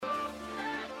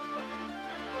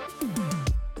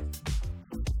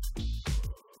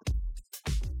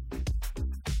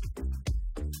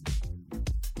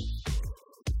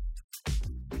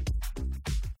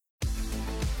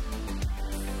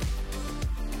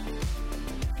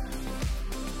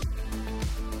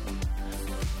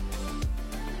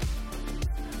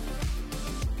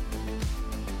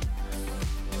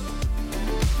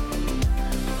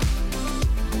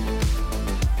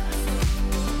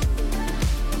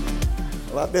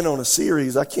Well, I've been on a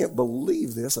series. I can't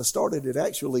believe this. I started it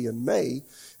actually in May,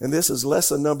 and this is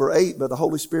lesson number 8, but the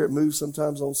Holy Spirit moves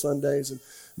sometimes on Sundays, and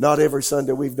not every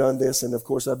Sunday we've done this, and of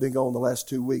course I've been gone the last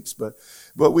 2 weeks, but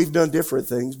we've done different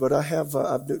things. But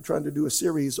I'm trying to do a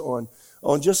series on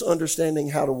just understanding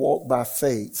how to walk by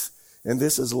faith, and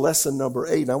this is lesson number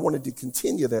 8, and I wanted to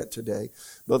continue that today.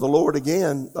 But the Lord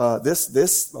again,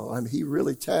 He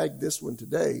really tagged this one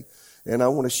today, and I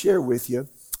want to share with you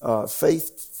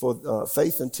faith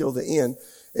until the end.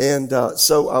 And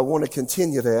so I want to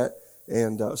continue that.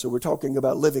 And so we're talking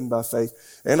about living by faith.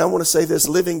 And I want to say this: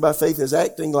 living by faith is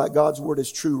acting like God's word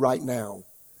is true right now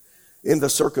in the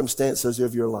circumstances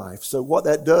of your life. So what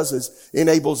that does is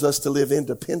enables us to live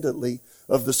independently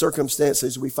of the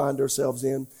circumstances we find ourselves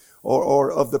in,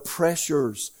 or of the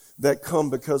pressures that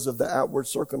come because of the outward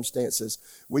circumstances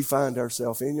we find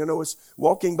ourselves in. You know,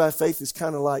 walking by faith is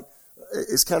kind of like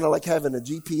having a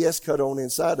GPS cut on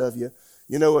inside of you.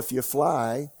 You know, if you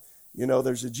fly, you know,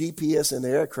 there's a GPS in the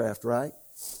aircraft, right?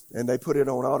 And they put it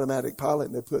on automatic pilot,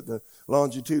 and they put the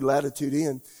longitude, latitude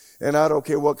in. And I don't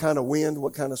care what kind of wind,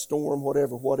 what kind of storm,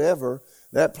 whatever,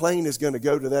 that plane is going to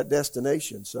go to that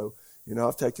destination. So, you know,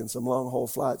 I've taken some long-haul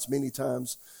flights many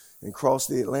times and crossed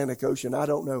the Atlantic Ocean. I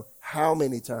don't know how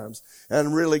many times. And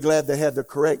I'm really glad they had the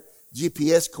correct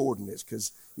GPS coordinates,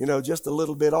 because, you know, just a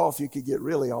little bit off, you could get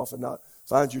really off and not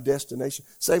find your destination.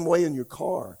 Same way in your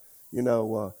car. You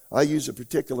know, I use a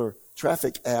particular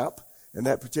traffic app, and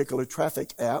that particular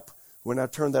traffic app, when I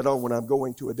turn that on when I'm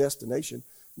going to a destination,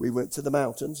 we went to the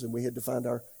mountains and we had to find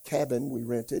our cabin we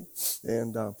rented.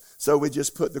 And so we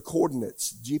just put the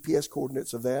coordinates, GPS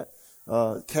coordinates of that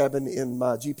cabin in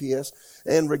my GPS.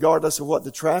 And regardless of what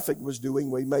the traffic was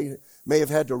doing, we may have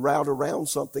had to route around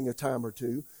something a time or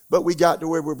two, but we got to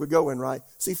where we were going, right?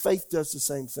 See, faith does the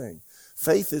same thing.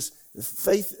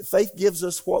 Faith gives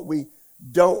us what we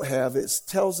don't have. It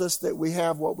tells us that we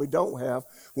have what we don't have.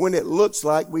 When it looks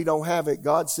like we don't have it,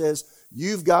 God says,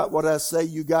 you've got what I say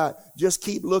you got. Just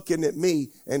keep looking at me,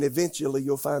 and eventually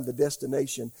you'll find the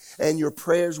destination, and your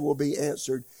prayers will be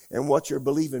answered, and what you're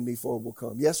believing me for will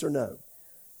come. Yes or no?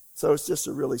 So it's just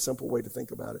a really simple way to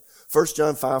think about it. 1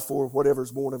 John 5:4, whatever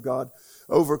is born of God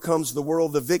overcomes the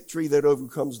world. The victory that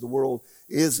overcomes the world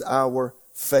is our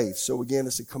faith. So again,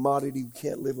 it's a commodity we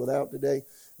can't live without today.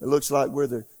 It looks like we're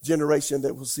the generation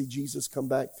that will see Jesus come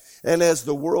back. And as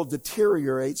the world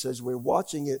deteriorates, as we're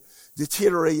watching it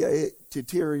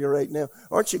deteriorate now,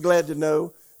 aren't you glad to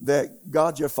know that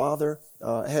God your Father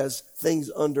has things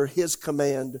under His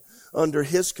command, under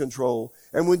His control?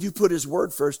 And when you put His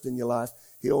word first in your life,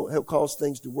 He'll cause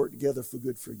things to work together for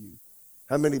good for you.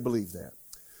 How many believe that?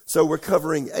 So we're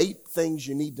covering 8 things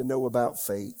you need to know about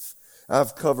faith.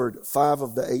 I've covered 5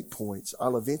 of the 8 points.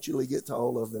 I'll eventually get to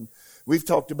all of them. We've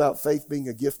talked about faith being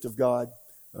a gift of God,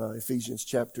 Ephesians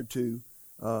chapter 2.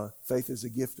 Faith is a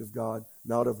gift of God,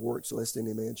 not of works, lest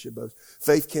any man should boast.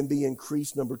 Faith can be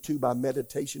increased, number 2, by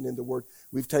meditation in the Word.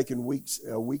 We've taken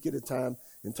a week at a time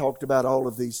and talked about all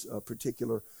of these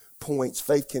particular points.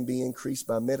 Faith can be increased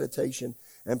by meditation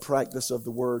and practice of the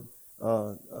Word.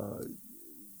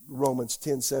 Romans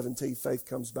 10:17, faith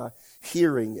comes by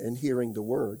hearing, and hearing the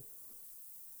Word.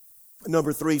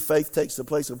 Number 3, faith takes the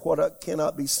place of what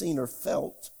cannot be seen or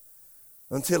felt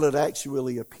until it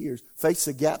actually appears. Faith's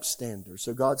a gap stander.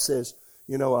 So God says,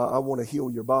 you know, I want to heal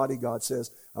your body. God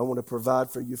says, I want to provide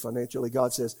for you financially.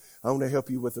 God says, I want to help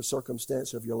you with the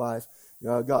circumstance of your life.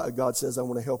 God says, I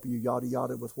want to help you yada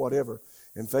yada with whatever.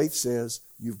 And faith says,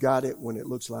 you've got it when it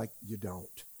looks like you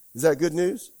don't. Is that good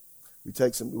news? We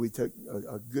took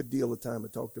a good deal of time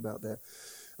and talked about that.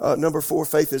 Number 4,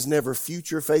 faith is never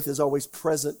future. Faith is always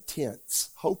present tense.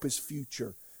 Hope is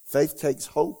future. Faith takes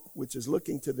hope, which is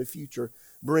looking to the future,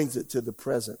 brings it to the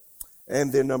present.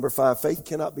 And then number 5, faith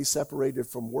cannot be separated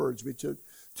from words. We took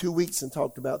 2 weeks and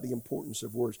talked about the importance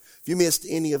of words. If you missed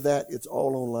any of that, it's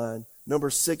all online. Number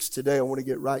 6 today, I want to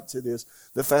get right to this.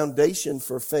 The foundation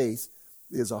for faith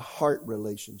is a heart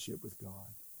relationship with God.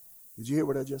 Did you hear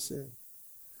what I just said?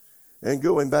 And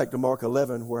going back to Mark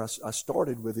 11, where I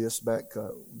started with this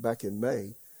back in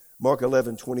May, Mark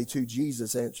 11:22,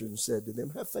 Jesus answered and said to them,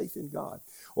 have faith in God,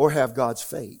 or have God's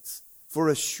faith. For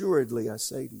assuredly I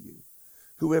say to you,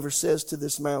 whoever says to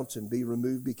this mountain, be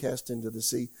removed, be cast into the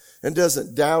sea, and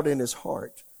doesn't doubt in his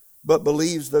heart, but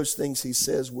believes those things he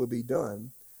says will be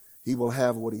done, he will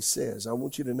have what he says. I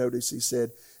want you to notice he said,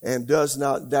 and does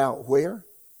not doubt where?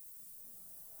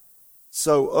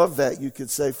 So of that, you could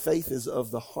say faith is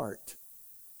of the heart.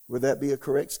 Would that be a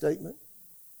correct statement?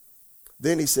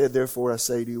 Then he said, therefore I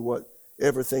say to you,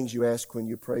 whatever things you ask when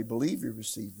you pray, believe you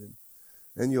receive them,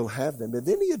 and you'll have them. And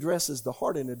then he addresses the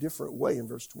heart in a different way in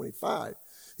verse 25.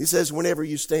 He says, whenever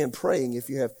you stand praying, if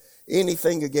you have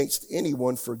anything against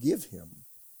anyone, forgive him,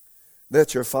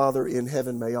 that your Father in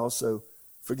heaven may also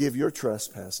forgive your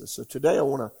trespasses. So today I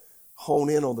want to hone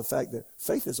in on the fact that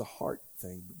faith is a heart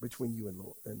thing between you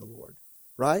and the Lord,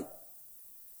 right?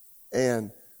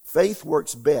 And faith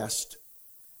works best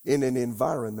in an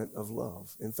environment of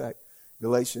love. In fact,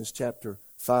 Galatians chapter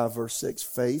 5, verse 6,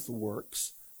 faith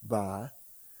works by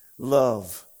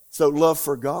love. So love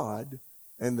for God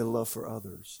and the love for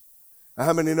others. Now,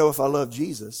 how many know if I love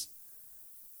Jesus,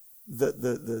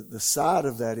 the side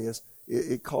of that is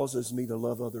it causes me to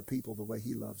love other people the way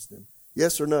he loves them?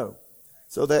 Yes or no?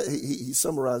 So that he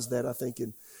summarized that, I think,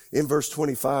 in verse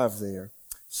 25 there.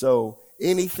 So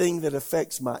anything that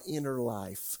affects my inner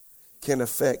life can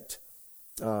affect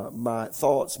my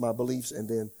thoughts, my beliefs, and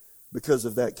then because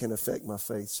of that can affect my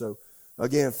faith. So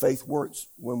again, faith works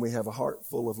when we have a heart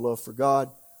full of love for God,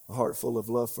 a heart full of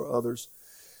love for others.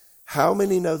 How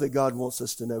many know that God wants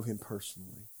us to know him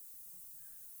personally?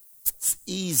 It's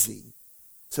easy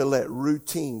to let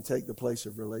routine take the place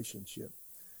of relationship.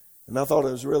 And I thought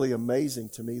it was really amazing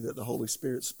to me that the Holy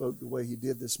Spirit spoke the way he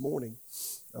did this morning.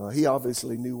 He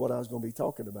obviously knew what I was going to be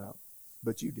talking about,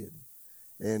 but you didn't.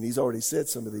 And he's already said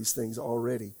some of these things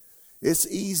already. It's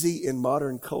easy in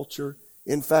modern culture.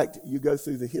 In fact, you go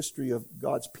through the history of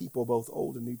God's people, both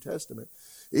Old and New Testament.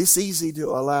 It's easy to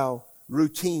allow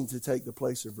routine to take the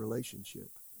place of relationship.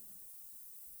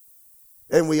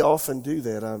 And we often do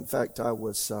that. In fact, I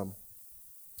was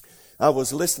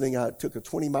listening. I took a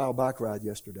 20-mile bike ride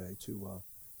yesterday to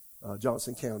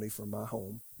Johnson County from my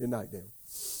home in Knightdale.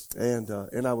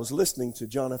 And I was listening to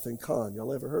Jonathan Cahn.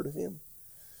 Y'all ever heard of him?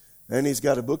 And he's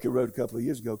got a book he wrote a couple of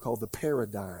years ago called The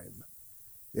Paradigm.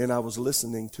 And I was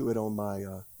listening to it on my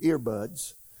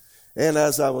earbuds. And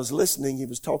as I was listening, he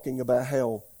was talking about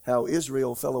how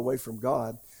Israel fell away from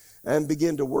God and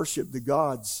began to worship the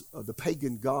gods, the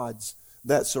pagan gods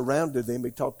that surrounded them.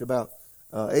 He talked about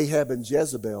Ahab and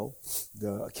Jezebel,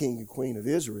 the king and queen of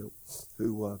Israel,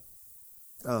 who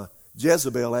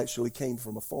Jezebel actually came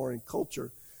from a foreign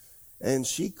culture. And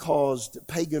she caused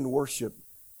pagan worship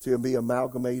to be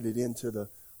amalgamated into the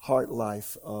heart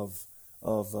life of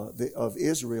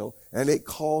Israel, and it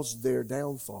caused their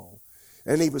downfall.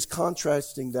 And he was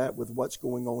contrasting that with what's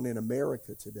going on in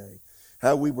America today,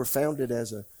 how we were founded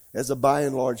as a by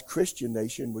and large Christian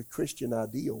nation with Christian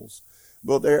ideals,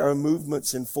 but there are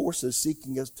movements and forces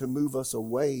seeking us to move us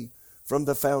away from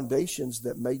the foundations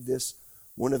that made this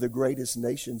one of the greatest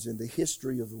nations in the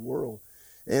history of the world.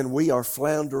 And we are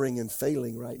floundering and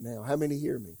failing right now. How many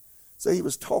hear me? So he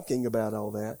was talking about all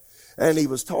that. And he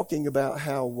was talking about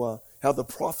how the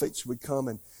prophets would come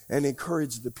and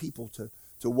encourage the people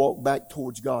to walk back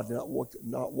towards God, not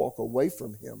walk away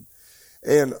from him.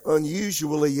 And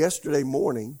unusually, yesterday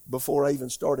morning, before I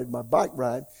even started my bike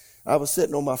ride, I was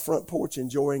sitting on my front porch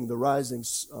enjoying the rising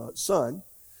sun,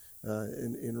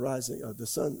 the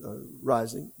sun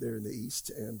rising there in the east.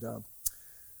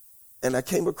 And I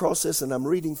came across this, and I'm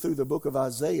reading through the book of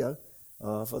Isaiah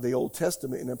for the Old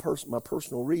Testament in my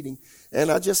personal reading,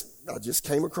 and I just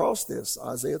came across this,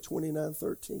 Isaiah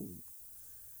 29:13.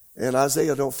 And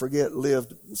Isaiah, don't forget,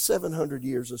 lived 700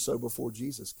 years or so before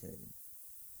Jesus came.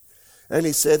 And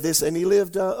he said this, and he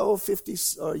lived 50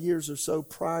 years or so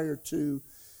prior to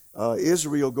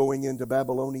Israel going into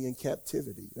Babylonian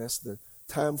captivity. That's the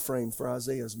time frame for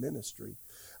Isaiah's ministry.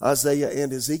 Isaiah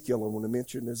and Ezekiel, I want to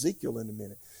mention Ezekiel in a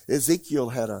minute. Ezekiel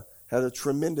had a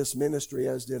tremendous ministry,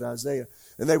 as did Isaiah,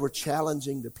 and they were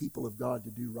challenging the people of God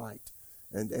to do right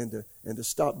and to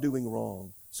stop doing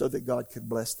wrong so that God could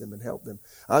bless them and help them.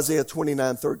 Isaiah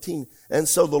 29:13, and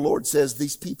so the Lord says,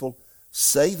 these people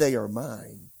say they are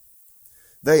mine.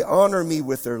 They honor me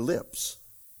with their lips,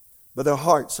 but their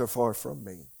hearts are far from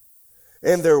me.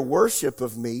 And their worship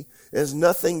of me is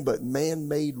nothing but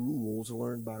man-made rules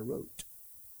learned by rote.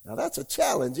 Now that's a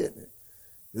challenge, isn't it?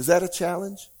 Is that a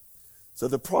challenge? So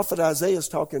the prophet Isaiah is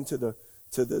talking to the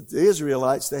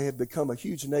Israelites. They had become a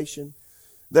huge nation.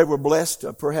 They were blessed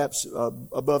perhaps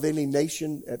above any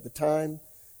nation at the time.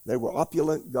 They were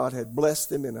opulent. God had blessed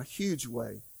them in a huge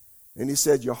way. And he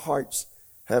said, your hearts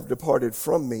have departed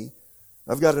from me.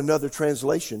 I've got another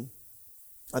translation.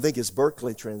 I think it's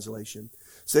Berkeley translation.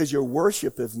 It says, your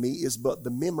worship of me is but the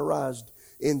memorized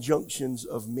injunctions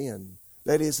of men.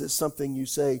 That is, it's something you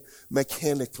say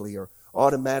mechanically or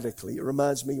automatically. It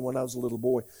reminds me when I was a little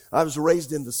boy. I was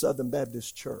raised in the Southern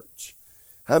Baptist Church.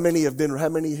 How many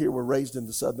here were raised in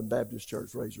the Southern Baptist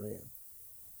Church? Raise your hand.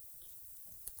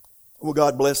 Well,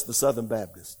 God bless the Southern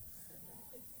Baptist.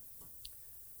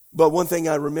 But one thing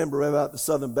I remember about the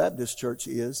Southern Baptist Church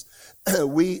is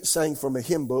we sang from a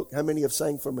hymn book. How many have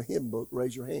sang from a hymn book?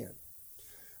 Raise your hand.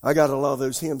 I got a lot of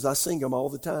those hymns. I sing them all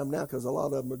the time now because a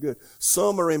lot of them are good.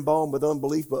 Some are embalmed with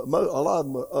unbelief, but a lot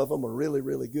of them are really,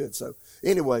 really good. So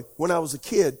anyway, when I was a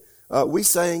kid, we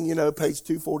sang, page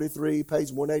 243,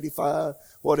 page 185,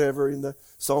 whatever, and the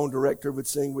song director would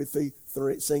sing. We'd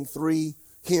sing 3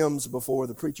 hymns before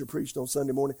the preacher preached on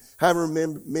Sunday morning. However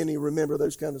many remember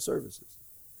those kind of services.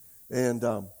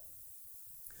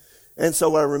 And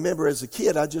so I remember as a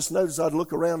kid, I just noticed I'd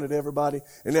look around at everybody,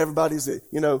 and everybody's,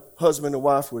 husband and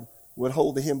wife would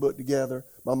hold the hymn book together.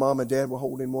 My mom and dad were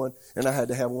holding one, and I had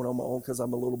to have one on my own because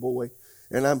I'm a little boy.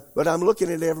 But I'm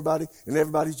looking at everybody, and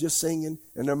everybody's just singing,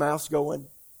 and their mouth's going,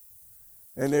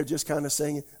 and they're just kind of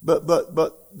singing. But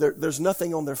there's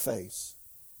nothing on their face.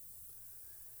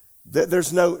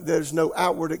 There's no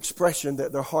outward expression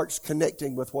that their heart's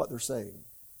connecting with what they're saying.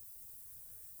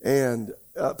 And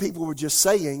people were just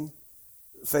saying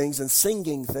things and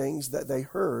singing things that they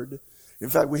heard. In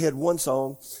fact, we had one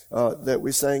song that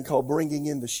we sang called Bringing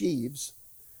in the Sheaves.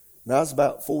 And I was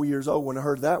about 4 years old when I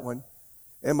heard that one.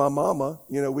 And my mama,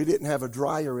 we didn't have a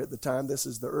dryer at the time. This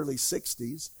is the early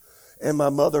 60s. And my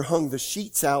mother hung the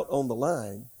sheets out on the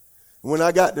line. And when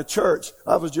I got to church,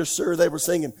 I was just sure they were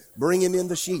singing, Bringing in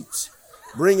the Sheets,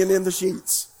 Bringing in the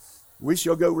Sheets. We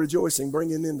shall go rejoicing,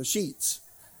 bringing in the sheets.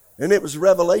 And it was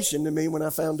revelation to me when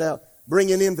I found out,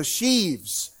 bringing in the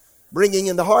sheaves, bringing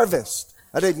in the harvest.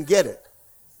 I didn't get it.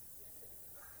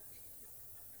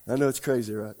 I know it's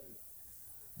crazy, right?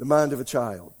 The mind of a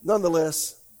child.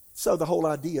 Nonetheless, so the whole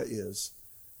idea is,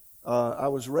 I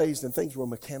was raised and things were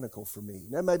mechanical for me.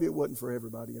 Now, maybe it wasn't for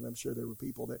everybody, and I'm sure there were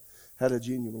people that had a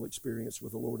genuine experience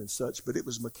with the Lord and such, but it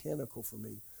was mechanical for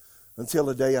me until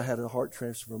the day I had a heart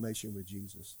transformation with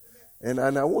Jesus. And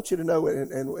I want you to know,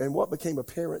 and what became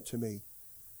apparent to me,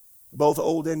 both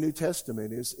Old and New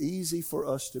Testament, is easy for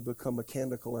us to become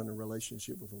mechanical in a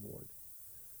relationship with the Lord.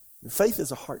 And faith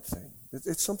is a heart thing.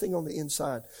 It's something on the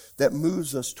inside that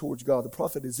moves us towards God. The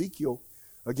prophet Ezekiel,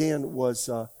 again, was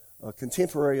a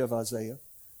contemporary of Isaiah,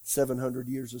 700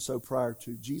 years or so prior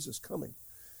to Jesus coming.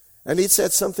 And he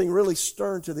said something really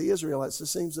stern to the Israelites. It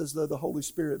seems as though the Holy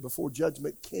Spirit, before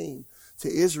judgment came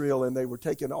to Israel and they were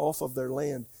taken off of their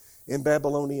land in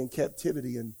Babylonian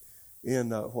captivity in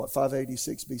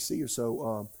 586 BC or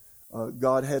so,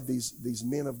 God had these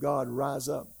men of God rise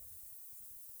up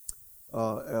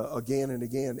again and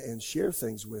again and share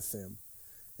things with them.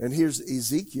 And here's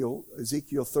Ezekiel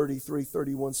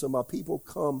 33:31. So my people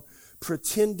come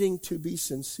pretending to be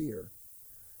sincere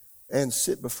and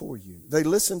sit before you. They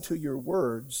listen to your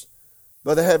words,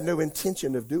 but they have no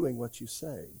intention of doing what you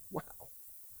say. Wow.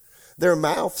 Their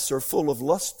mouths are full of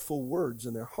lustful words,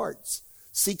 and their hearts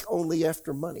seek only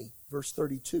after money. Verse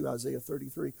 32, Isaiah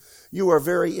 33. You are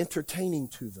very entertaining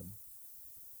to them,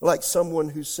 like someone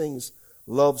who sings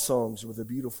love songs with a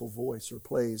beautiful voice or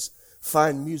plays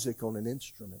fine music on an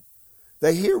instrument.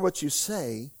 They hear what you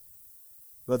say,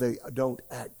 but they don't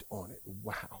act on it.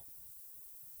 Wow.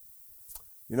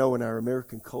 In our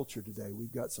American culture today,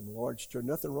 we've got some large churches.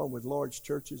 Nothing wrong with large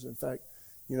churches. In fact,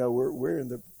 we're in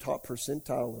the top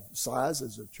percentile of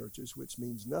sizes of churches, which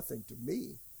means nothing to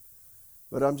me.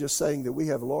 But I'm just saying that we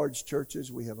have large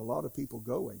churches. We have a lot of people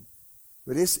going.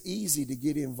 But it's easy to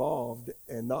get involved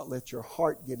and not let your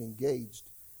heart get engaged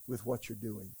with what you're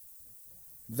doing.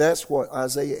 That's what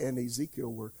Isaiah and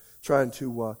Ezekiel were trying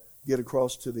to get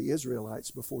across to the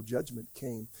Israelites before judgment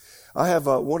came. I have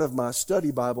one of my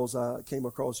study Bibles I came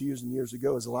across years and years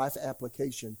ago as a Life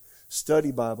Application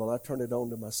Study Bible. I turned it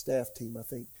on to my staff team. I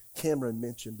think Cameron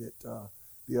mentioned it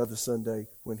the other Sunday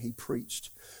when he preached.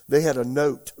 They had a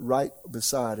note right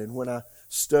beside, and when I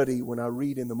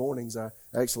read in the mornings, I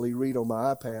actually read on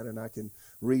my iPad, and I can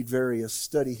read various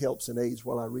study helps and aids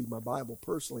while I read my Bible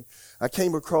personally. I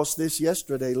came across this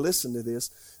yesterday. Listen to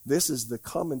this. This is the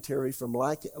commentary from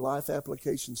Life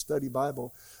Application Study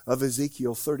Bible of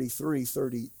Ezekiel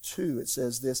 33:32. It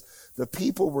says this: the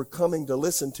people were coming to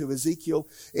listen to Ezekiel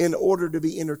in order to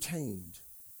be entertained.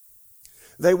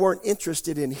 They weren't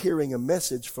interested in hearing a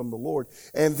message from the Lord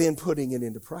and then putting it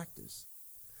into practice.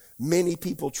 Many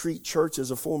people treat church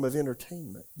as a form of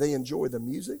entertainment. They enjoy the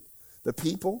music, the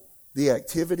people, the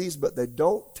activities, but they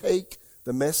don't take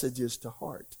the messages to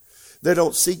heart. They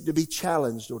don't seek to be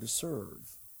challenged or to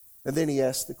serve. And then he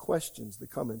asks the questions, the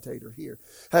commentator here.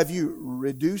 Have you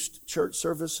reduced church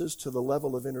services to the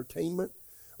level of entertainment?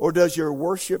 Or does your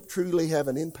worship truly have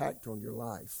an impact on your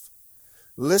life?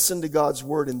 Listen to God's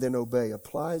word and then obey.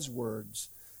 Apply his words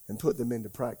and put them into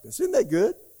practice. Isn't that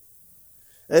good?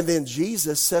 And then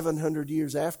Jesus, 700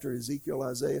 years after Ezekiel,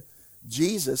 Isaiah,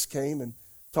 Jesus came and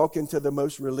talking to the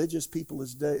most religious people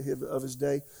of his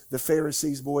day, the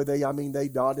Pharisees, boy, they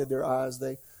dotted their I's,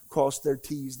 they crossed their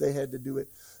T's, they had to do it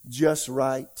just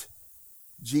right.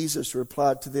 Jesus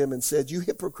replied to them and said, "You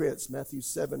hypocrites," Matthew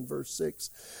 7, verse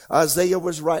 6. Isaiah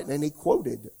was right, and he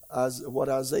quoted what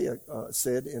Isaiah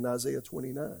said in Isaiah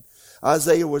 29.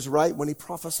 Isaiah was right when he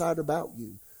prophesied about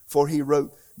you, for he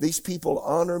wrote, "These people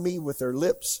honor me with their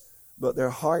lips, but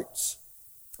their hearts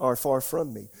are far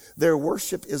from me. Their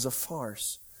worship is a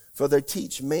farce, for they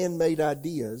teach man-made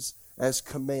ideas as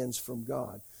commands from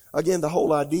God." Again, the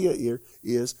whole idea here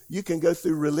is you can go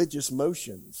through religious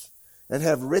motions and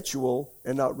have ritual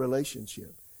and not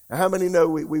relationship. And how many know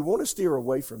we want to steer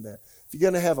away from that? If you're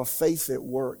going to have a faith that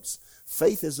works,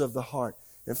 faith is of the heart.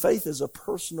 And faith is a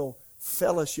personal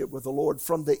fellowship with the Lord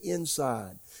from the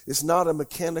inside. It's not a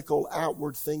mechanical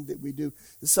outward thing that we do.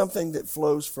 It's something that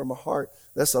flows from a heart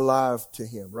that's alive to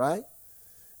Him, right?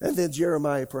 And then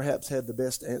Jeremiah perhaps had the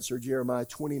best answer, Jeremiah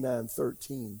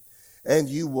 29:13. "And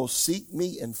you will seek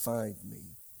me and find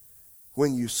me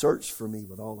when you search for me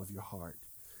with all of your heart."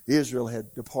 Israel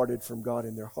had departed from God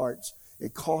in their hearts.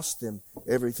 It cost them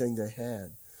everything they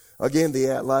had. Again,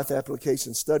 the Life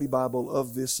Application Study Bible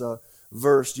of this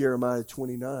verse, Jeremiah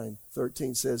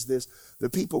 29:13, says this: "The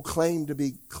people claimed to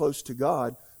be close to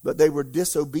God, but they were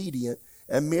disobedient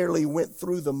and merely went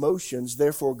through the motions.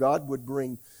 Therefore, God would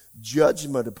bring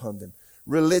judgment upon them."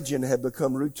 Religion had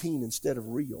become routine instead of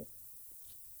real.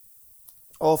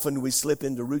 Often we slip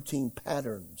into routine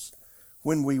patterns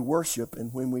when we worship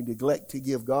and when we neglect to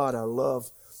give God our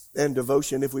love and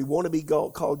devotion. If we want to be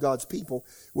called God's people,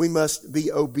 we must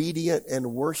be obedient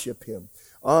and worship Him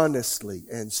honestly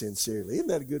and sincerely. Isn't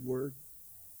that a good word?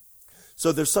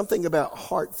 So there's something about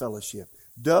heart fellowship.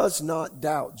 Does not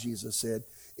doubt, Jesus said,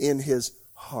 in his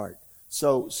heart.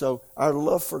 So our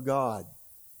love for God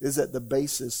is at the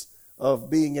basis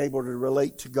of being able to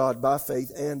relate to God by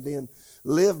faith and then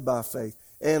live by faith.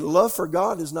 And love for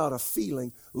God is not a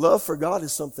feeling. Love for God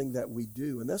is something that we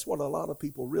do. And that's what a lot of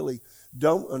people really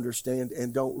don't understand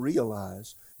and don't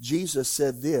realize. Jesus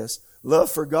said this: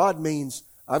 love for God means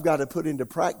I've got to put into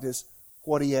practice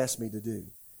what He asked me to do.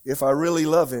 If I really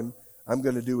love Him, I'm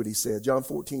going to do what He said. John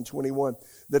 14:21,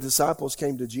 the disciples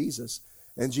came to Jesus,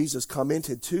 and Jesus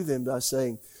commented to them by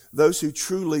saying, "Those who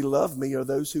truly love me are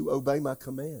those who obey my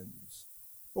commands."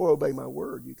 Or obey my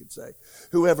word, you could say.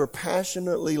 "Whoever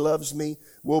passionately loves me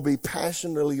will be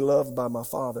passionately loved by my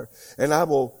Father. And I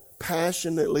will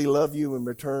passionately love you in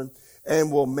return and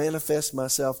will manifest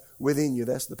myself within you."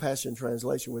 That's the Passion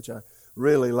Translation, which I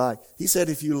really like. He said,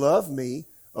 if you love me,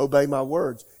 obey my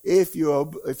words. If you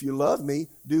love me,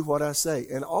 do what I say.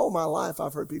 And all my life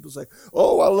I've heard people say,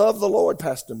 "Oh, I love the Lord,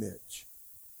 Pastor Mitch."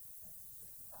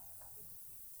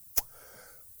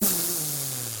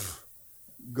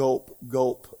 Gulp,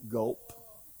 gulp, gulp.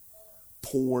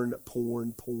 Porn,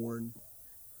 porn, porn.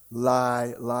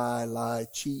 Lie, lie, lie.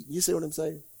 Cheat. You see what I'm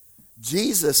saying?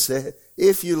 Jesus said,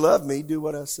 if you love me, do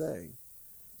what I say.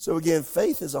 So again,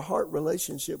 faith is a heart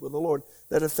relationship with the Lord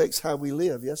that affects how we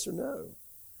live. Yes or no?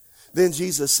 Then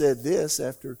Jesus said this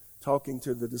after talking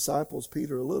to the disciples,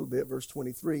 Peter a little bit, verse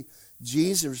 23.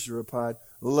 Jesus replied,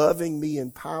 "Loving me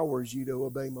empowers you to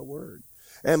obey my word.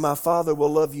 And my Father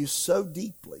will love you so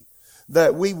deeply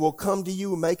that we will come to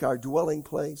you and make our dwelling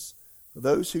place.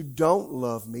 Those who don't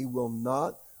love me will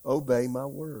not obey my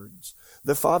words.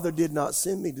 The Father did not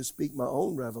send me to speak my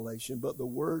own revelation, but the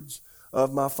words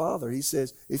of my Father." He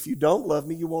says, if you don't love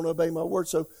me, you won't obey my word.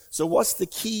 So what's the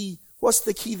key? What's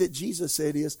the key that Jesus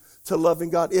said is to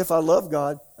loving God? If I love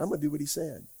God, I'm going to do what He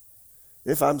said.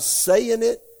 If I'm saying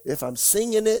it, if I'm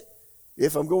singing it,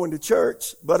 if I'm going to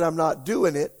church, but I'm not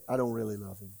doing it, I don't really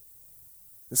love Him.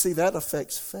 And see, that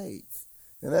affects faith.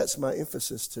 And that's my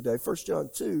emphasis today. 1 John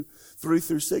 2,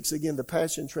 3-6. Again, the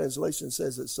Passion Translation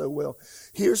says it so well.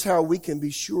 Here's how we can be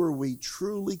sure we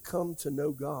truly come to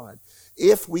know God.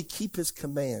 If we keep His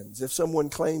commands. If someone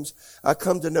claims, "I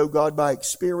come to know God by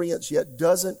experience," yet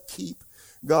doesn't keep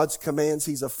God's commands,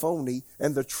 he's a phony,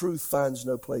 and the truth finds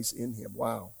no place in him.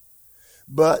 Wow.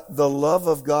 But the love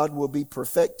of God will be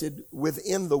perfected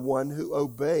within the one who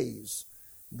obeys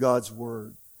God's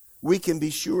word. We can be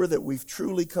sure that we've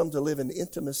truly come to live in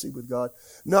intimacy with God,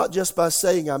 not just by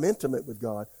saying I'm intimate with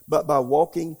God, but by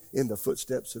walking in the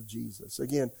footsteps of Jesus.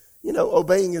 Again,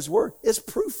 obeying His word. It's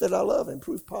proof that I love Him,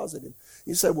 proof positive.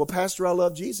 You say, "Well, Pastor, I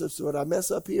love Jesus, so I mess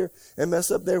up here and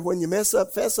mess up there." When you mess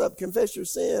up, fess up, confess your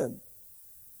sin,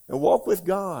 and walk with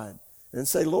God and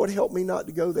say, "Lord, help me not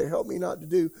to go there. Help me not to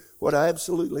do what I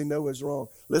absolutely know is wrong."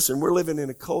 Listen, we're living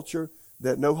in a culture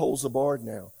that no holds barred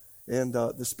now. And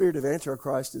the spirit of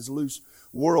Antichrist is loose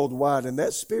worldwide. And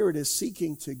that spirit is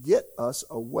seeking to get us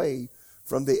away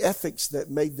from the ethics that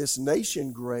made this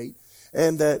nation great,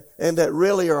 and that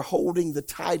really are holding the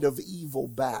tide of evil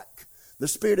back. The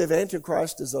spirit of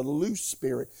Antichrist is a loose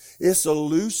spirit. It's a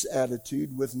loose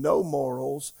attitude with no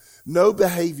morals, no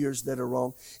behaviors that are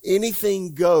wrong.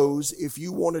 Anything goes if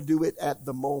you want to do it at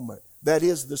the moment. That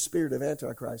is the spirit of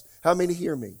Antichrist. How many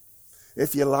hear me?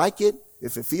 If you like it,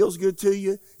 if it feels good to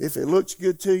you, if it looks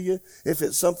good to you, if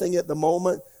it's something at the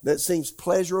moment that seems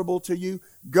pleasurable to you,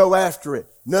 go after it.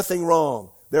 Nothing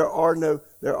wrong. There are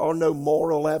no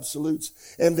moral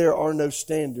absolutes, and there are no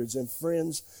standards. And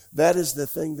friends, that is the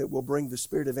thing that will bring the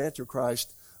spirit of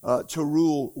Antichrist to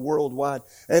rule worldwide.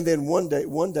 And then one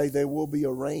day there will be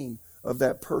a reign of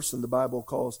that person the Bible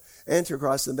calls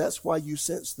Antichrist. And that's why you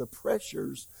sense the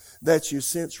pressures that you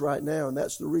sense right now. And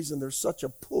that's the reason there's such a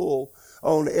pull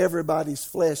on everybody's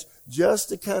flesh just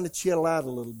to kind of chill out a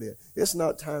little bit. It's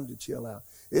not time to chill out.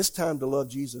 It's time to love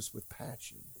Jesus with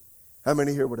passion. How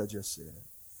many hear what I just said?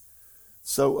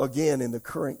 So again, in the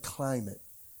current climate,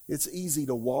 it's easy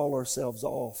to wall ourselves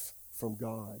off from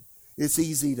God. It's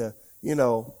easy to,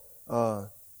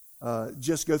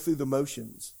 just go through the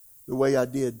motions the way I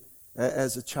did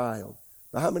as a child.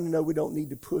 Now, how many know we don't need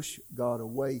to push God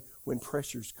away when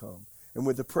pressures come? And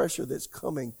with the pressure that's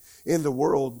coming in the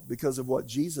world because of what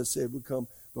Jesus said would come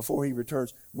before he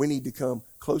returns, we need to come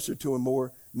closer to him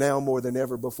more than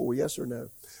ever before. Yes or no?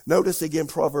 Notice again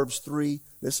Proverbs 3.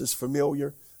 This is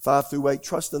familiar. 5-8.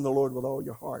 Trust in the Lord with all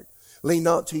your heart. Lean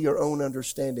not to your own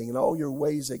understanding. In all your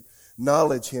ways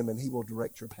acknowledge him, and he will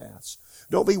direct your paths.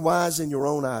 Don't be wise in your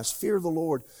own eyes. Fear the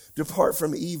Lord. Depart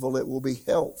from evil. It will be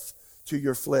health to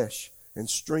your flesh and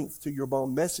strength to your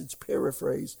bone. Message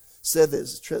paraphrase says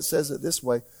it this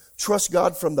way. Trust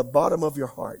God from the bottom of your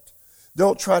heart.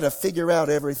 Don't try to figure out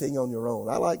everything on your own.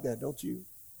 I like that, don't you?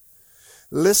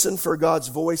 Listen for God's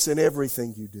voice in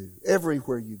everything you do,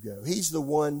 everywhere you go. He's the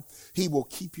one, he will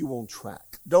keep you on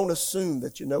track. Don't assume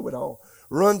that you know it all.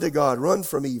 Run to God, run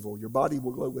from evil. Your body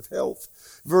will glow with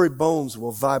health. Very bones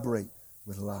will vibrate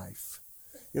with life.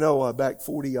 Back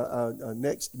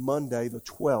next Monday, the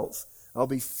 12th, I'll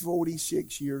be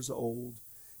 46 years old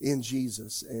in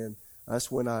Jesus. And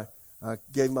that's when I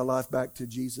gave my life back to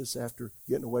Jesus after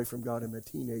getting away from God in my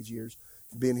teenage years.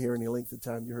 Been here any length of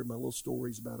time, you heard my little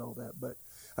stories about all that. But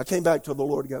I came back to the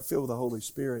Lord and got filled with the Holy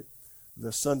Spirit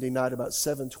the Sunday night about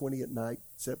 7:20 at night,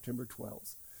 September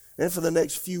 12th. And for the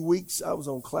next few weeks, I was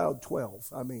on cloud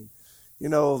 12. I mean,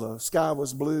 the sky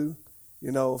was blue.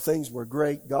 Things were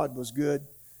great. God was good.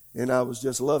 And I was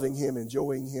just loving him,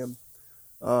 enjoying him.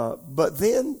 But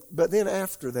then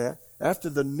after that, after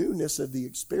the newness of the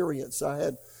experience I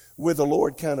had with the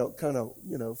Lord kind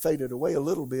of faded away a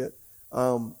little bit,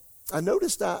 I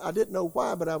noticed I didn't know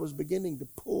why, but I was beginning to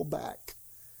pull back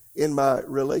in my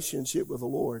relationship with the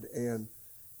Lord. And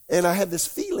I had this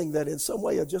feeling that in some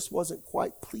way I just wasn't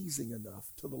quite pleasing enough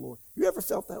to the Lord. You ever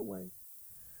felt that way?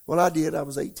 Well, I did. I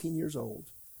was 18 years old.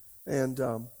 And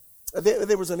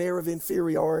there was an air of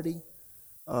inferiority.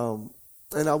 And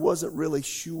I wasn't really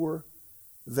sure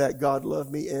that God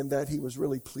loved me and that he was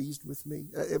really pleased with me.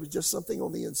 It was just something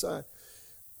on the inside.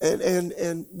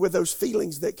 And with those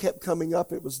feelings that kept coming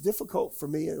up, it was difficult for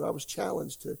me, and I was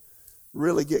challenged to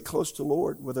really get close to the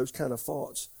Lord with those kind of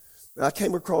thoughts. And I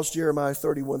came across Jeremiah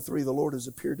 31:3. The Lord has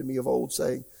appeared to me of old,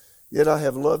 saying, Yet I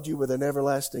have loved you with an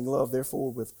everlasting love,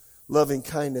 therefore with loving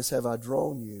kindness have I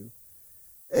drawn you.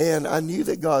 And I knew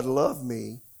that God loved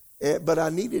me, but I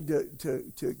needed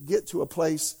to get to a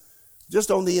place just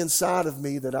on the inside of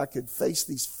me that I could face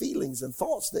these feelings and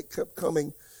thoughts that kept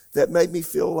coming that made me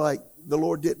feel like the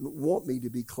Lord didn't want me to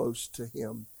be close to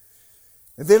him.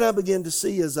 And then I began to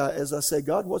see as I say,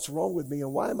 God, what's wrong with me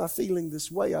and why am I feeling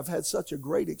this way? I've had such a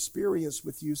great experience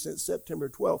with you since September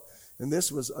 12th, and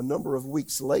this was a number of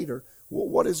weeks later.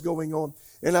 What is going on?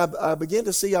 And I began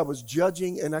to see I was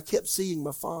judging, and I kept seeing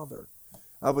my Father.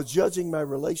 I was judging my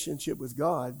relationship with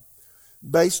God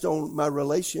based on my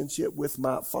relationship with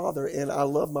my father, and I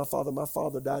love my father. My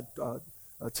father died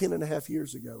 10 and a half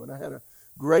years ago, and I had a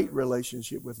great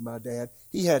relationship with my dad.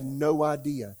 He had no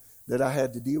idea that I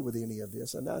had to deal with any of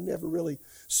this, and I never really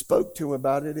spoke to him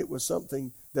about it. It was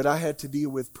something that I had to deal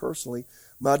with personally.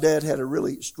 My dad had a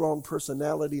really strong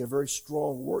personality, a very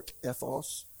strong work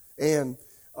ethos, and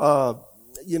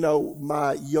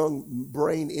my young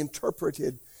brain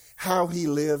interpreted how he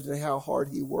lived and how hard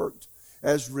he worked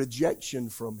as rejection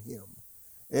from him.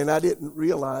 And I didn't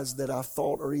realize that I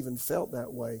thought or even felt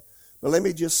that way. But let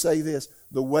me just say this.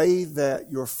 The way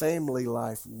that your family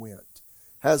life went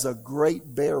has a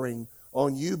great bearing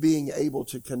on you being able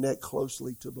to connect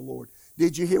closely to the Lord.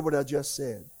 Did you hear what I just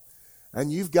said?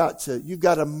 And you've got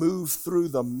to move through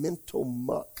the mental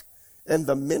muck and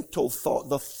the mental thought,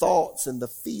 the thoughts and the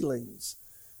feelings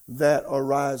that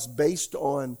arise based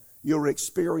on your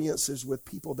experiences with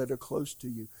people that are close to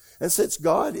you. And since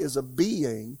God is a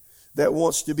being that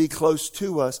wants to be close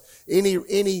to us,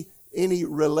 any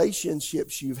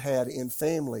relationships you've had in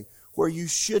family where you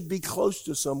should be close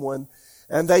to someone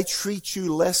and they treat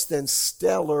you less than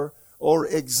stellar or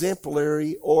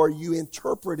exemplary, or you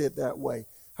interpret it that way,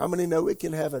 how many know it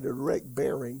can have a direct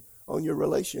bearing on your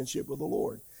relationship with the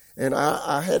Lord? And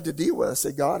I had to deal with it. I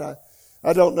said, God,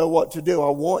 I don't know what to do. I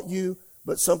want you,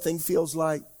 but something feels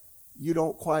like you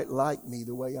don't quite like me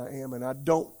the way I am, and I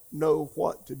don't know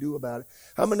what to do about it.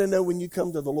 How many know when you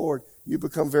come to the Lord, you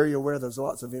become very aware there's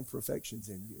lots of imperfections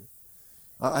in you?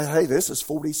 Hey, this is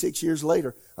 46 years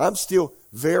later. I'm still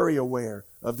very aware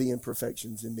of the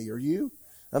imperfections in me. Are you?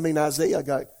 I mean, Isaiah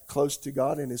got close to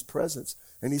God in his presence,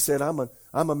 and he said, I'm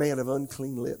a man of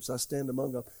unclean lips. I stand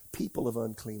among a people of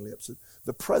unclean lips.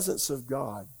 The presence of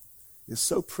God is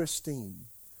so pristine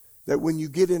that when you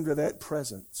get into that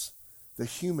presence, the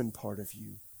human part of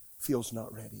you feels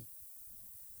not ready.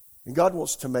 And God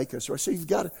wants to make us right. So you've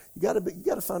got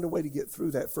to find a way to get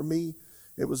through that. For me,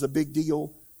 it was a big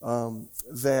deal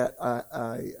that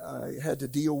I had to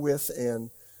deal with, and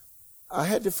I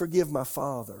had to forgive my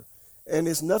father. And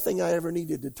it's nothing I ever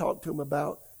needed to talk to him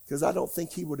about, because I don't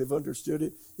think he would have understood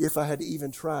it if I had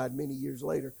even tried many years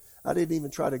later. I didn't even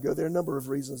try to go there. A number of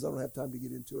reasons. I don't have time to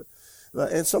get into it.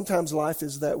 And sometimes life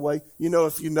is that way. You know,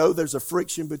 if you know there's a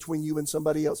friction between you and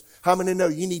somebody else, how many know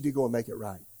you need to go and make it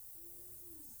right?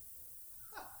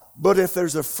 But if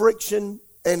there's a friction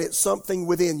and it's something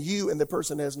within you and the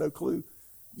person has no clue,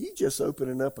 you just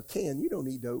opening up a can. You don't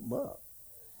need to open up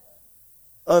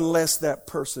unless that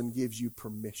person gives you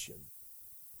permission.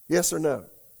 Yes or no?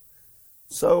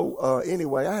 So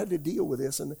anyway, I had to deal with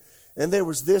this. And there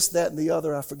was this, that, and the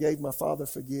other. I forgave my father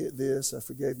for this. I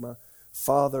forgave my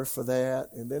father for that.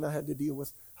 And then I had to deal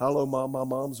with, hello, Mom. My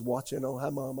mom's watching. Oh, hi,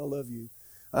 Mom. I love you.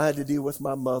 I had to deal with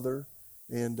my mother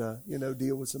and,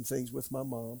 deal with some things with my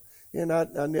mom. And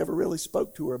I never really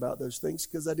spoke to her about those things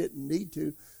because I didn't need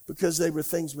to, because they were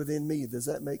things within me. Does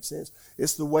that make sense?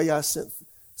 It's the way I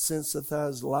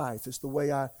sensitized life. It's the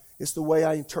way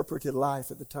I interpreted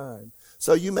life at the time.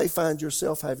 So you may find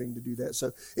yourself having to do that.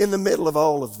 So in the middle of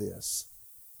all of this,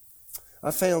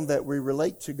 I found that we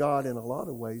relate to God in a lot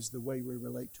of ways the way we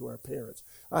relate to our parents.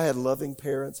 I had loving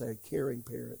parents. I had caring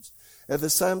parents. At the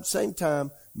same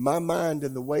time, my mind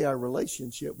and the way our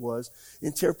relationship was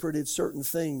interpreted certain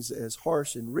things as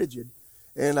harsh and rigid.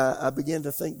 And I began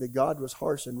to think that God was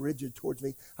harsh and rigid towards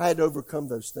me. I had to overcome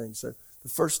those things. So the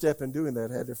first step in doing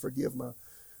that, I had to forgive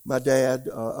my dad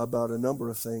about a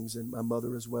number of things, and my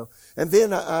mother as well. And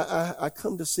then I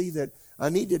come to see that I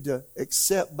needed to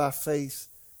accept by faith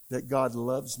that God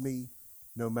loves me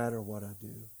no matter what I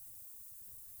do.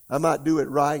 I might do it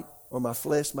right, or my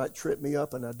flesh might trip me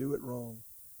up and I do it wrong.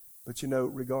 But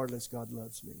regardless, God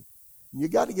loves me. And you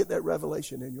got to get that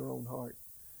revelation in your own heart.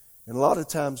 And a lot of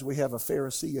times we have a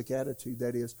Pharisaic attitude.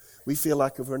 That is, we feel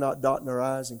like if we're not dotting our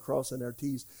I's and crossing our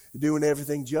T's, doing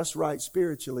everything just right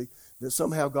spiritually, that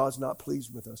somehow God's not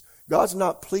pleased with us. God's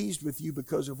not pleased with you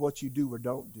because of what you do or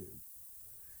don't do.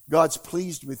 God's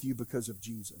pleased with you because of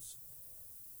Jesus.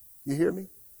 You hear me?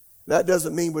 That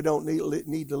doesn't mean we don't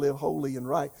need to live holy and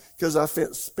right, because I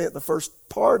spent the first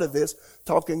part of this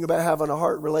talking about having a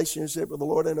heart relationship with the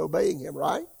Lord and obeying Him,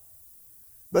 right?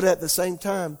 But at the same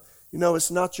time,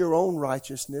 it's not your own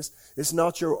righteousness. It's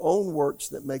not your own works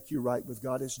that make you right with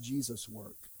God. It's Jesus'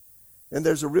 work. And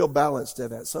there's a real balance to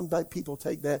that. Some people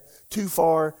take that too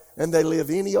far and they live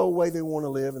any old way they want to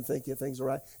live and think things are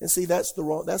right. And see, that's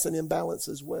an imbalance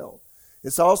as well.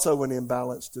 It's also an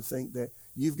imbalance to think that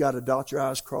you've got to dot your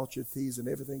I's, cross your T's, and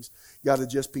everything's got to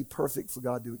just be perfect for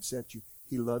God to accept you.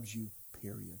 He loves you,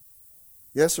 period.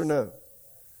 Yes or no?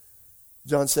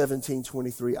 John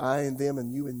 17:23, I and them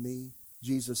and you and me,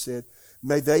 Jesus said,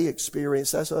 may they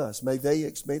experience, that's us, may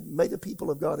the people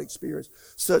of God experience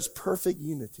such perfect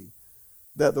unity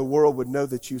that the world would know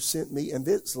that you sent me, and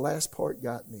this last part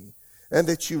got me, and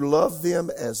that you love them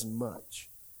as much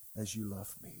as you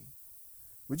love me.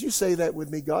 Would you say that with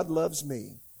me? God loves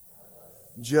me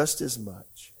just as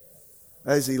much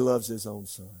as He loves His own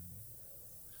Son.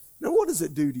 Now, what does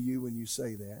it do to you when you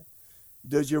say that?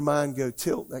 Does your mind go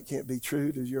tilt? That can't be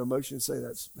true. Does your emotions say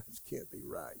that can't be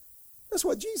right? That's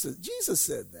what Jesus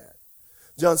said that.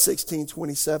 John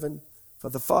 16:27, for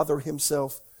the Father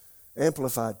Himself,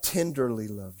 amplified, tenderly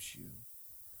loves you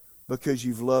because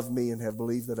you've loved me and have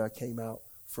believed that I came out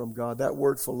from God. That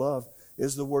word for love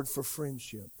is the word for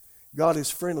friendship. God is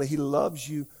friendly. He loves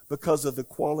you because of the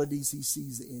qualities He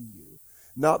sees in you,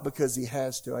 not because He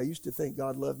has to. I used to think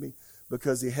God loved me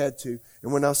because he had to.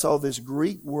 And when I saw this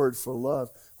Greek word for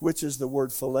love, which is the word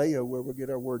phileo, where we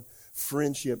get our word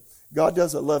friendship, God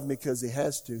doesn't love me because he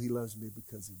has to. He loves me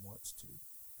because he wants to.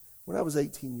 When I was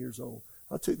 18 years old,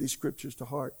 I took these scriptures to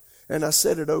heart, and I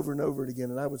said it over and over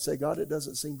again, and I would say, God, it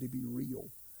doesn't seem to be real,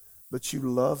 but you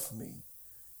love me.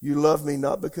 You love me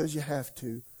not because you have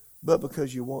to, but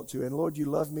because you want to. And Lord, you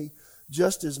love me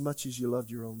just as much as you loved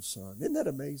your own son. Isn't that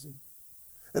amazing?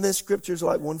 And then scriptures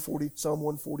like Psalm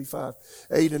 145,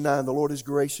 8 and 9, the Lord is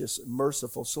gracious,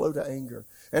 merciful, slow to anger,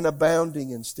 and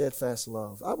abounding in steadfast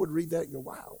love. I would read that and go,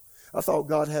 wow. I thought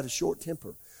God had a short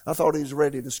temper. I thought he was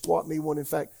ready to squat me one. In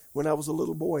fact, when I was a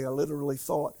little boy, I literally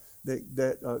thought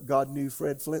that God knew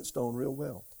Fred Flintstone real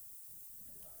well.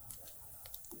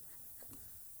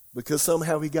 Because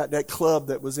somehow he got that club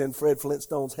that was in Fred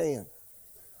Flintstone's hand.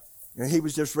 And he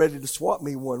was just ready to swat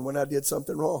me one when I did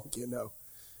something wrong, you know.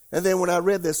 And then when I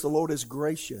read this, the Lord is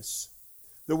gracious.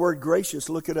 The word gracious,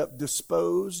 look it up,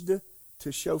 disposed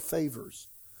to show favors.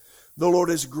 The Lord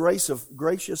is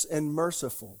gracious and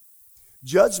merciful.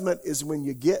 Judgment is when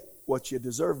you get what you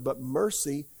deserve, but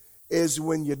mercy is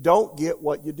when you don't get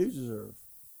what you do deserve.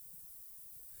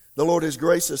 The Lord is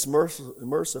gracious,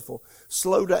 merciful,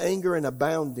 slow to anger, and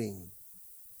abounding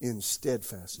in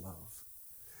steadfast love.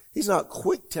 He's not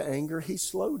quick to anger, he's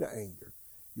slow to anger.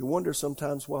 You wonder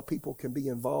sometimes why people can be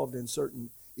involved in certain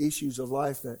issues of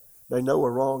life that they know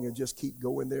are wrong and just keep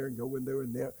going there and going there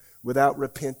and there without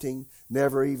repenting,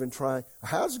 never even trying.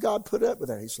 How does God put up with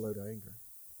that? He's slow to anger.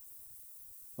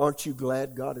 Aren't you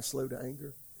glad God is slow to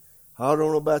anger? I don't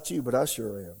know about you, but I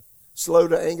sure am. Slow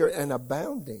to anger and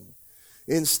abounding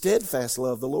in steadfast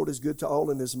love. The Lord is good to all,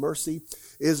 and his mercy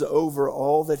is over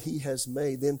all that he has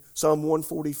made. Then Psalm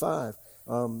 145.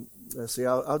 Let's see,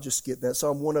 I'll just skip that.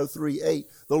 Psalm 103:8.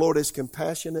 The Lord is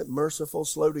compassionate, merciful,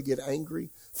 slow to get angry,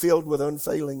 filled with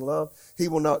unfailing love. He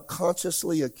will not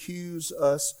consciously accuse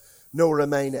us, nor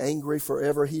remain angry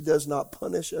forever. He does not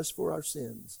punish us for our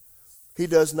sins. He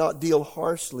does not deal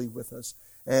harshly with us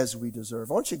as we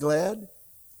deserve. Aren't you glad?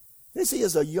 Yes, he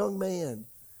is a young man.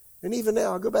 And even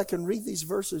now, I go back and read these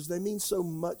verses. They mean so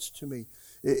much to me.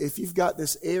 If you've got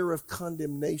this air of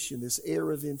condemnation, this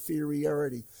air of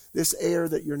inferiority, this air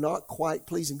that you're not quite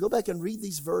pleasing, go back and read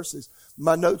these verses.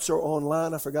 My notes are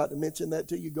online. I forgot to mention that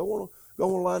to you. Go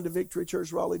online to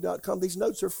victorychurchraleigh.com. These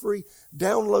notes are free.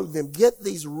 Download them. Get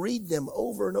these. Read them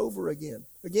over and over again.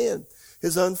 Again,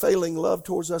 his unfailing love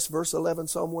towards us, verse 11,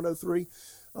 Psalm 103,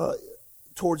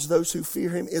 towards those who fear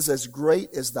him is as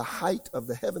great as the height of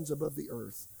the heavens above the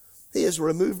earth. He has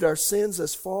removed our sins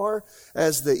as far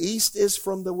as the east is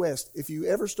from the west. If you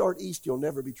ever start east, you'll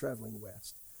never be traveling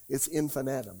west. It's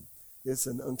infinitum. It's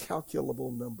an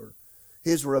incalculable number. He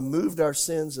has removed our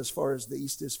sins as far as the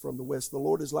east is from the west. The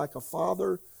Lord is like a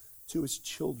father to his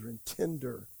children,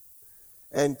 tender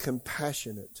and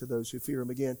compassionate to those who fear him.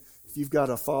 Again, if you've got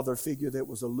a father figure that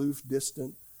was aloof,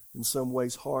 distant, in some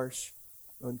ways harsh,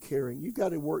 uncaring, you've got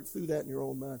to work through that in your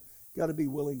own mind. You've got to be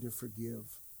willing to forgive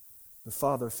the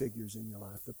father figures in your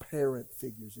life, the parent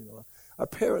figures in your life. Our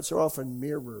parents are often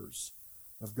mirrors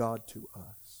of God to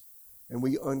us. And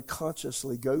we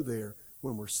unconsciously go there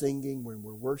when we're singing, when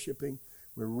we're worshiping,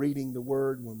 we're reading the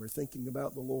Word, when we're thinking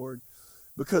about the Lord,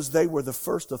 because they were the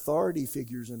first authority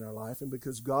figures in our life, and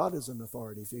because God is an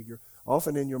authority figure.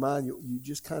 Often in your mind, you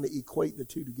just kind of equate the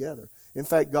two together. In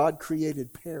fact, God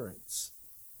created parents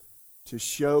to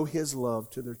show his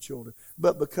love to their children.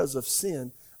 But because of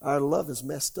sin, our love is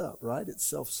messed up, right? It's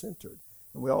self-centered.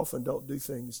 And we often don't do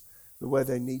things the way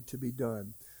they need to be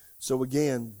done. So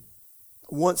again,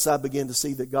 once I began to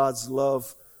see that God's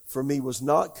love for me was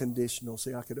not conditional,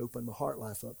 see, I could open my heart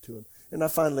life up to him. And I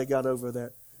finally got over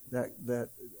that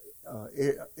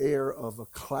air of a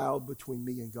cloud between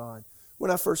me and God. When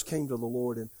I first came to the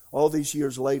Lord, and all these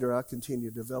years later, I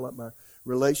continued to develop my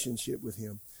relationship with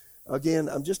him. Again,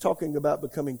 I'm just talking about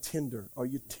becoming tender. Are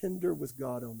you tender with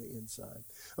God on the inside?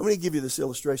 I'm going to give you this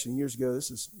illustration. Years ago, this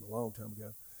is a long time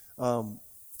ago,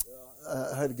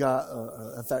 I had a guy,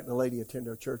 in fact, a lady attend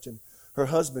our church, and her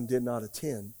husband did not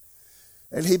attend.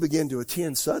 And he began to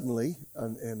attend suddenly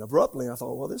and abruptly. I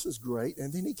thought, well, this is great.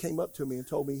 And then he came up to me and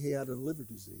told me he had a liver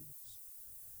disease.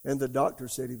 And the doctor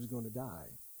said he was going to die.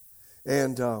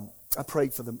 And I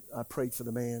prayed for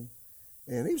the man.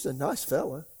 And he was a nice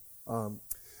fella.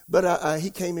 But he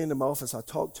came into my office. I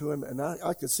talked to him, and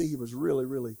I could see he was really,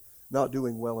 really not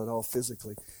doing well at all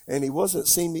physically. And he wasn't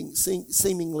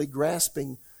seemingly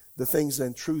grasping the things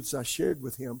and truths I shared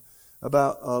with him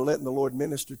about letting the Lord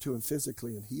minister to him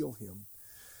physically and heal him.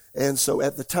 And so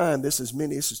at the time, this is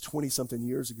 20-something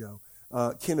years ago,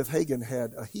 Kenneth Hagin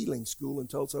had a healing school in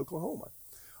Tulsa, Oklahoma,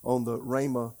 on the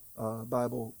Rhema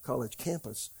Bible College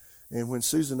campus. And when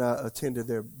Susan and I attended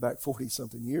there back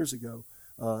 40-something years ago,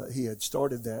 he had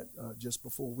started that just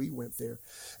before we went there.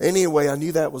 Anyway, I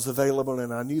knew that was available,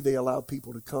 and I knew they allowed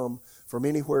people to come from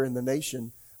anywhere in the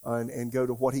nation and go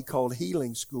to what he called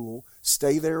healing school,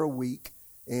 stay there a week,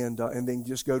 and then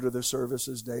just go to their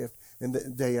services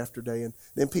day after day. And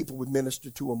then people would minister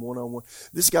to him one-on-one.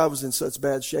 This guy was in such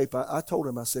bad shape. I told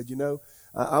him, I said,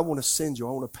 I want to send you.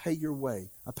 I want to pay your way.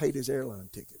 I paid his airline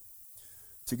ticket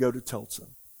to go to Tulsa.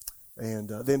 And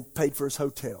then paid for his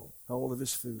hotel, all of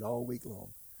his food, all week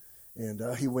long.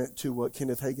 And he went to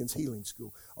Kenneth Hagin's healing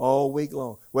school all week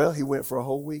long. Well, he went for a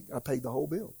whole week. I paid the whole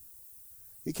bill.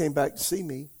 He came back to see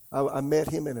me. I met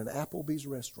him in an Applebee's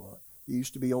restaurant. It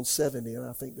used to be on 70, and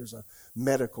I think there's a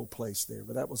medical place there.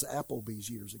 But that was Applebee's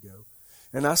years ago.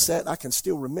 And I can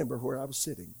still remember where I was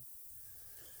sitting.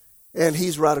 And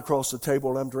he's right across the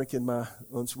table. I'm drinking my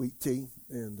unsweet tea,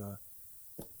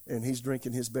 and he's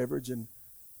drinking his beverage. And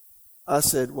I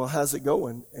said, well, how's it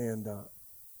going? And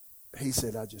he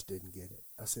said, I just didn't get it.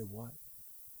 I said, what?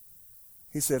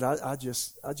 He said, I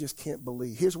just can't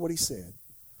believe. Here's what he said.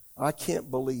 I can't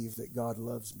believe that God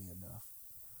loves me enough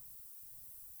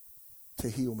to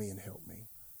heal me and help me.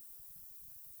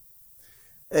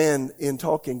 And in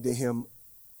talking to him,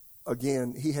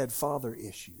 again, he had father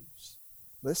issues.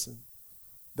 Listen,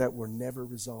 that were never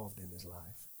resolved in his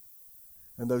life.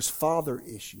 And those father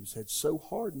issues had so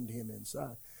hardened him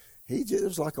inside. It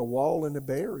was like a wall and a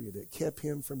barrier that kept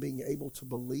him from being able to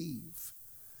believe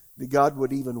that God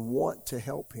would even want to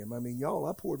help him. I mean, y'all,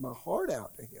 I poured my heart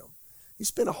out to him. He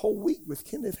spent a whole week with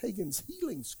Kenneth Hagin's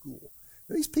healing school.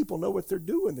 Now, these people know what they're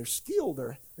doing. They're skilled.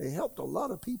 They helped a lot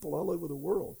of people all over the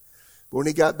world. But when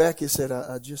he got back, he said,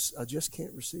 I just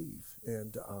can't receive.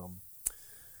 And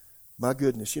my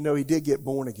goodness, he did get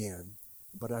born again.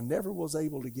 But I never was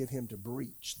able to get him to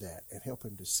breach that and help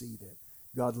him to see that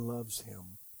God loves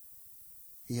him.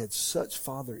 He had such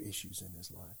father issues in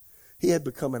his life. He had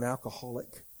become an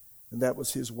alcoholic, and that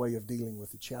was his way of dealing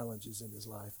with the challenges in his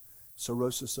life.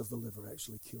 Cirrhosis of the liver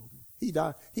actually killed him. He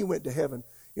died. He went to heaven.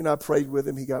 I prayed with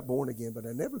him. He got born again, but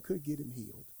I never could get him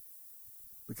healed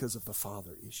because of the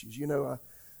father issues.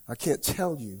 I can't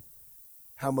tell you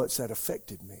how much that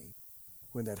affected me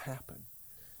when that happened.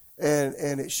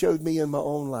 And it showed me in my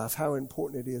own life how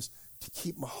important it is to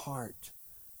keep my heart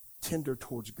tender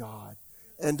towards God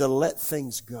and to let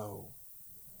things go.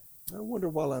 I wonder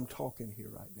while I'm talking here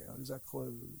right now, as I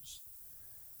close,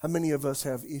 how many of us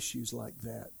have issues like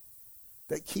that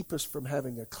keep us from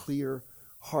having a clear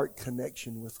heart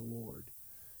connection with the Lord?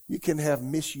 You can have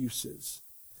misuses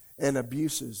and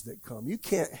abuses that come. You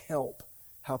can't help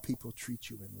how people treat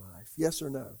you in life. Yes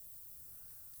or no?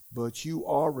 But you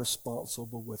are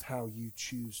responsible with how you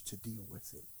choose to deal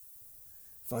with it.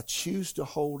 If I choose to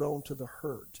hold on to the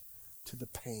hurt, to the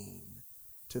pain,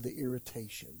 to the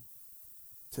irritation,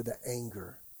 to the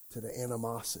anger, to the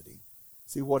animosity,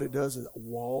 see what it does is it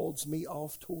walls me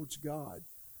off towards God,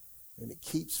 and it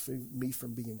keeps me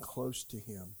from being close to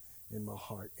Him in my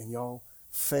heart. And y'all,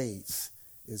 faith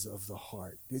is of the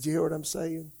heart. Did you hear what I'm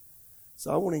saying?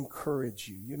 So I want to encourage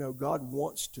you. God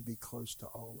wants to be close to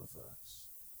all of us.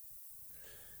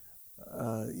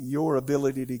 Your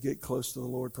ability to get close to the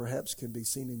Lord perhaps can be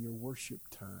seen in your worship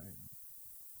time.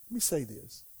 Let me say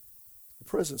this. The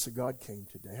presence of God came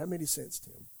today. How many sensed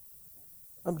Him?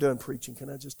 I'm done preaching. Can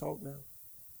I just talk now?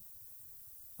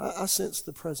 I sense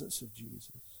the presence of Jesus.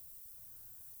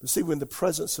 But see, when the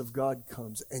presence of God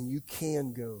comes and you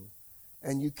can go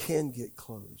and you can get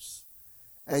close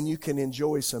and you can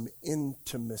enjoy some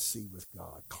intimacy with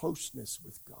God, closeness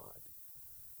with God,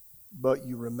 but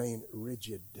you remain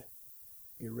rigid,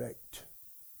 erect,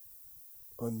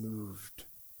 unmoved,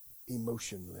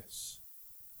 emotionless.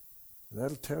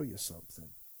 That'll tell you something.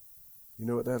 You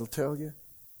know what that'll tell you?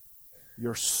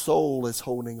 Your soul is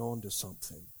holding on to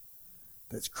something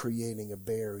that's creating a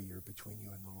barrier between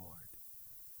you and the Lord.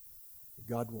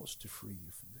 God wants to free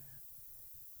you from that.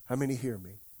 How many hear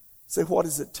me? Say, what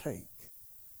does it take?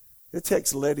 It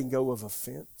takes letting go of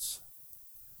offense.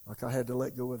 Like I had to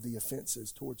let go of the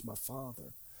offenses towards my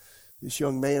father. This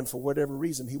young man, for whatever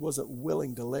reason, he wasn't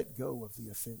willing to let go of the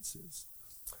offenses.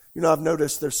 I've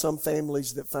noticed there's some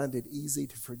families that find it easy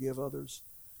to forgive others.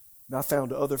 And I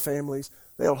found other families,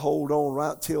 they'll hold on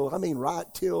right till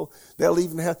they'll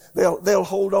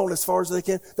hold on as far as they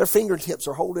can. Their fingertips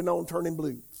are holding on, turning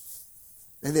blue.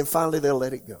 And then finally they'll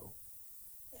let it go.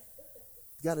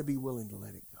 You've got to be willing to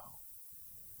let it go.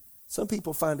 Some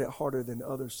people find it harder than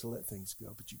others to let things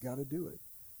go, but you got to do it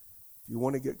if you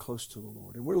want to get close to the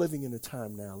Lord. And we're living in a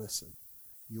time now, listen,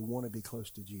 you want to be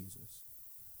close to Jesus.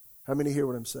 How many hear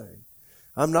what I'm saying?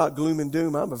 I'm not gloom and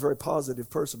doom. I'm a very positive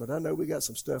person, but I know we got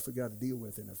some stuff we got to deal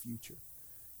with in the future.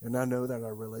 And I know that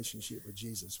our relationship with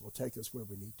Jesus will take us where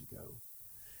we need to go.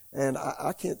 And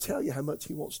I can't tell you how much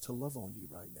he wants to love on you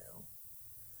right now.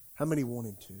 How many want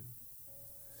him to?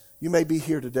 You may be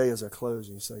here today as I close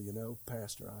and you say,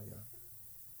 Pastor,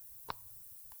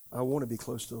 I want to be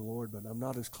close to the Lord, but I'm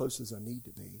not as close as I need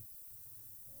to be.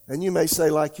 And you may say,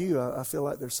 like you, I feel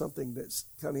like there's something that's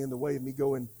kind of in the way of me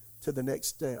going to the next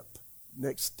step.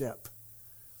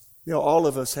 All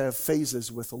of us have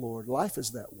phases with the Lord. Life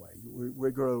is that way.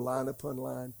 We grow line upon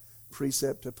line,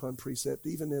 precept upon precept.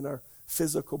 Even in our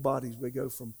physical bodies, we go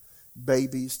from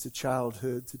babies to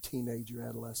childhood to teenager,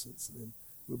 adolescence, and then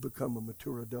we become a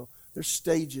mature adult. There's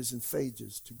stages and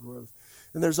phases to growth.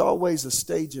 And there's always a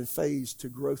stage and phase to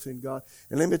growth in God.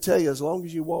 And let me tell you, as long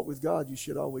as you walk with God, you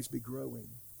should always be growing.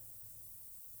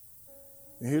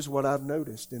 And here's what I've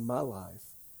noticed in my life.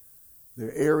 There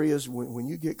are areas when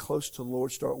you get close to the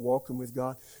Lord, start walking with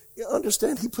God, you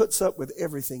understand he puts up with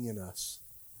everything in us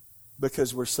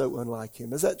because we're so unlike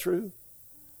him. Is that true?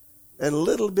 And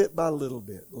little bit by little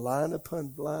bit, line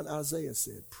upon line, Isaiah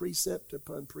said, precept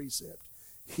upon precept,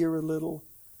 here a little,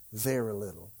 there a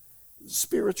little.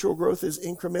 Spiritual growth is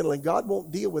incremental, and God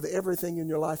won't deal with everything in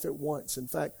your life at once. In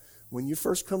fact, when you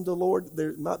first come to the Lord,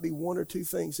 there might be one or two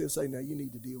things he'll say, now you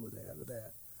need to deal with that or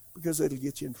that, because it'll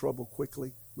get you in trouble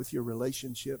quickly with your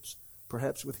relationships,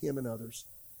 perhaps with him and others.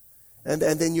 And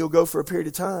then you'll go for a period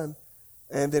of time,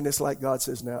 and then it's like God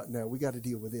says, now we got to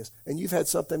deal with this. And you've had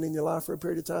something in your life for a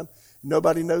period of time.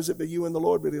 Nobody knows it but you and the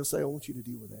Lord, but he'll say, I want you to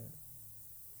deal with that.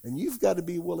 And you've got to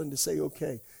be willing to say,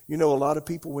 okay. A lot of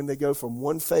people, when they go from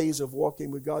one phase of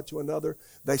walking with God to another,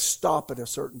 they stop at a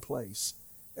certain place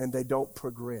and they don't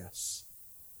progress.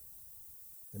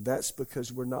 And that's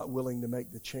because we're not willing to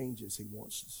make the changes he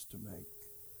wants us to make.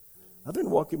 I've been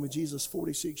walking with Jesus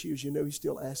 46 years. He's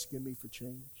still asking me for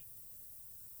change.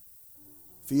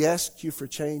 If he asks you for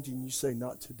change and you say,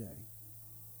 not today.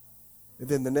 And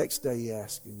then the next day he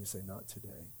asks and you say, not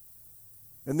today.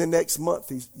 And then next month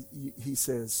he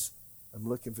says, I'm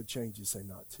looking for change. You say,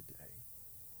 not today.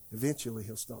 Eventually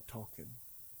he'll stop talking.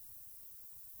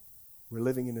 We're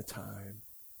living in a time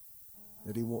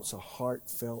that he wants a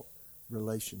heartfelt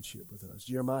relationship with us.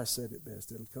 Jeremiah said it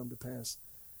best. It'll come to pass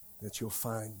that you'll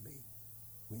find me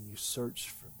when you search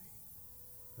for me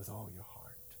with all your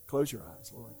heart. Close your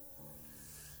eyes, Lord.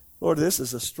 Lord, this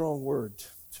is a strong word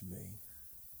to me.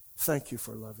 Thank you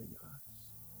for loving us.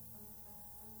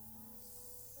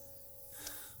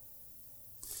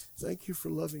 Thank you for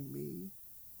loving me.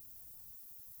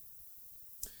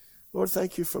 Lord,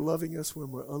 thank you for loving us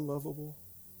when we're unlovable,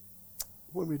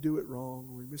 when we do it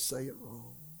wrong, when we say it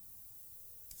wrong.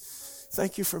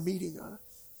 Thank you for meeting us.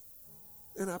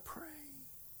 And I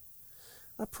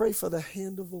pray for the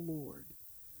hand of the Lord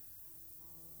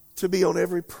to be on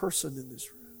every person in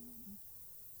this room.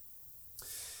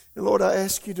 And Lord, I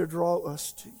ask you to draw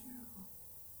us to you.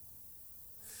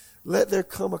 Let there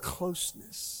come a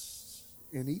closeness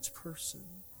in each person.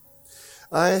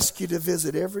 I ask you to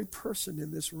visit every person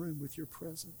in this room with your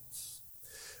presence.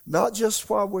 Not just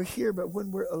while we're here, but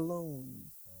when we're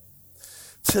alone.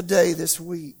 Today, this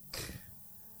week,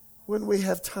 when we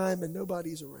have time and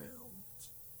nobody's around.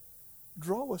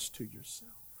 Draw us to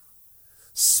yourself.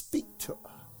 Speak to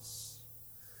us.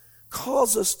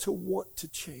 Cause us to want to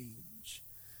change.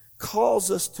 Cause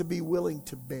us to be willing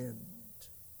to bend.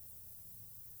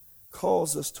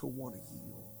 Cause us to want to yield.